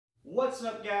What's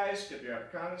up, guys? Trapdoor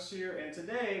Acquired here, and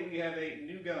today we have a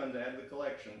new gun to add to the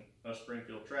collection, a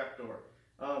Springfield Trapdoor.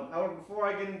 However, before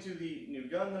I get into the new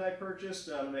gun that I purchased,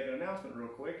 I'm going to make an announcement real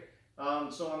quick.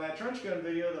 So on that trench gun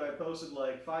video that I posted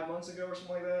like 5 months ago or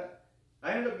something like that,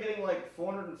 I ended up getting like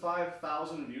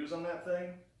 405,000 views on that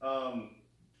thing.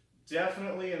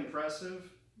 Definitely impressive.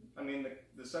 I mean,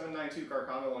 the 792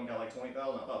 Carcano one got like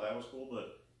 20,000. I thought that was cool,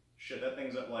 but shit, that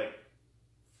thing's at like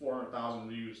 400,000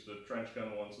 views, the trench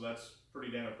gun one, so that's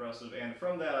pretty damn impressive. And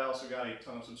from that, I also got a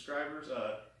ton of subscribers.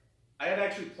 I had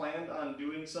actually planned on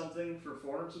doing something for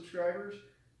 400 subscribers,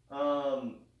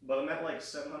 but I'm at like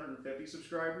 750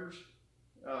 subscribers.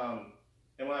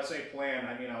 And when I say plan,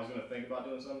 I mean I was going to think about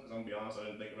doing something, because I'm going to be honest, I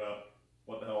didn't think about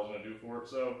what the hell I was going to do for it.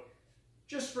 So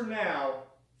just for now,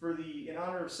 in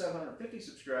honor of 750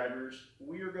 subscribers,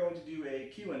 we are going to do a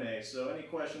Q&A. So any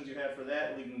questions you have for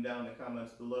that, leave them down in the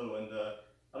comments below, and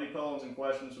I'll be pulling some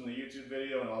questions from the YouTube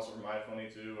video and also from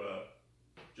iPhone too,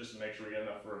 just to make sure we get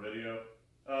enough for a video.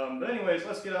 But anyways,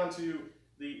 let's get on to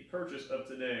the purchase of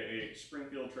today, a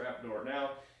Springfield Trapdoor. Now,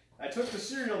 I took the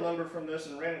serial number from this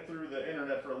and ran it through the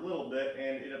internet for a little bit,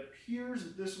 and it appears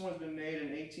that this one's been made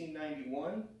in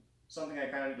 1891, something I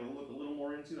kind of need to look a little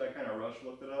more into. I kind of rushed,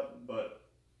 looked it up, but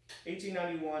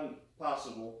 1891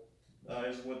 possible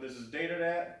is what this is dated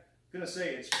at. I'm gonna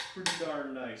say it's pretty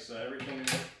darn nice. Everything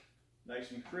is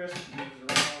nice and crisp,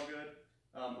 moves around all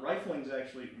good. Rifling's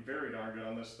actually very darn good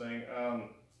on this thing.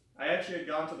 I actually had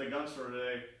gone to the gun store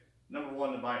today, number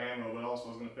one, to buy ammo, but also I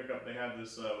was going to pick up, they had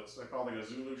this, what's called like a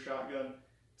Zulu shotgun.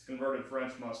 It's a converted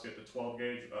French musket to 12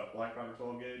 gauge, black powder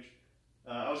 12 gauge.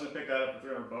 I was going to pick that up for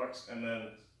 300 bucks, and then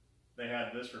they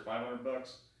had this for 500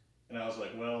 bucks, and I was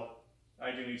like, well,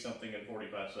 I do need something in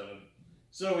 45/7.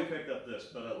 So we picked up this,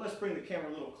 but let's bring the camera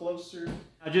a little closer.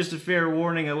 Just a fair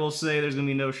warning, I will say there's going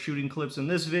to be no shooting clips in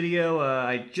this video.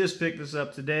 I just picked this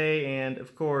up today, and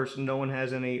of course, no one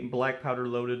has any black powder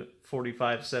loaded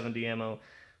 45/70 ammo.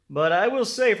 But I will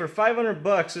say, for 500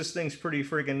 bucks, this thing's pretty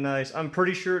freaking nice. I'm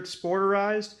pretty sure it's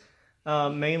sporterized,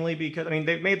 mainly because, I mean,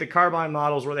 they've made the carbine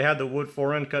models where they had the wood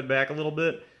forend cut back a little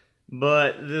bit,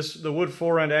 but the wood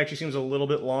forend actually seems a little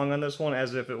bit long on this one,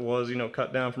 as if it was, you know,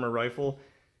 cut down from a rifle.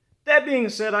 That being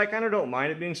said, I kind of don't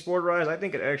mind it being sporterized. I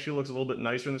think it actually looks a little bit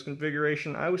nicer in this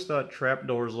configuration. I always thought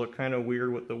trapdoors look kind of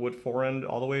weird with the wood forend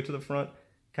all the way to the front,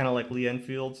 kind of like Lee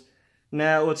Enfield's.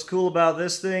 Now, what's cool about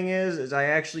this thing is I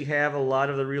actually have a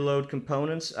lot of the reload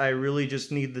components. I really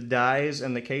just need the dies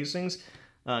and the casings,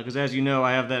 because as you know,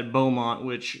 I have that Beaumont,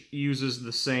 which uses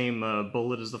the same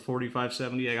bullet as the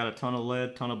 45/70. I got a ton of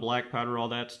lead, ton of black powder, all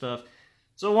that stuff.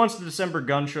 So once the December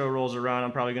gun show rolls around,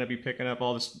 I'm probably going to be picking up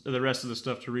all the rest of the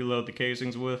stuff to reload the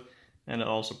casings with, and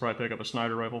also probably pick up a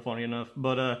Sniper rifle, funny enough.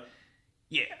 But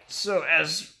yeah, so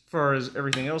as far as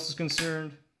everything else is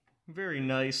concerned, very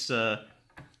nice.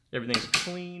 Everything's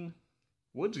clean.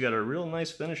 Wood's got a real nice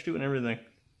finish to it and everything.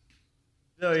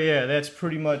 So yeah, that's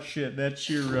pretty much it. That's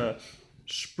your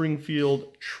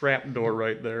Springfield Trapdoor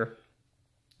right there.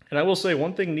 And I will say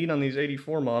one thing neat on these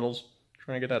 84 models,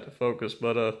 trying to get that to focus,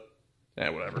 but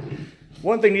whatever.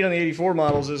 One thing neat on the 84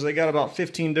 models is they got about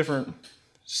 15 different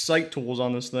sight tools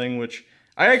on this thing, which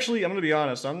I'm going to be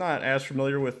honest, I'm not as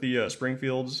familiar with the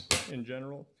Springfields in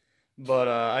general, but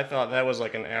I thought that was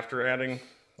like an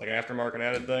aftermarket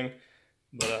added thing,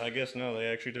 but I guess no, they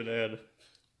actually did add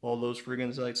all those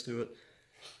friggin' sights to it.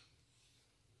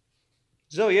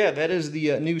 So yeah, that is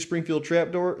the new Springfield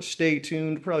Trapdoor. Stay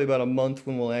tuned, probably about a month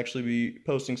when we'll actually be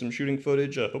posting some shooting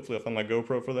footage. Hopefully I'll find my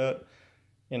GoPro for that.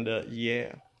 And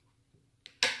yeah.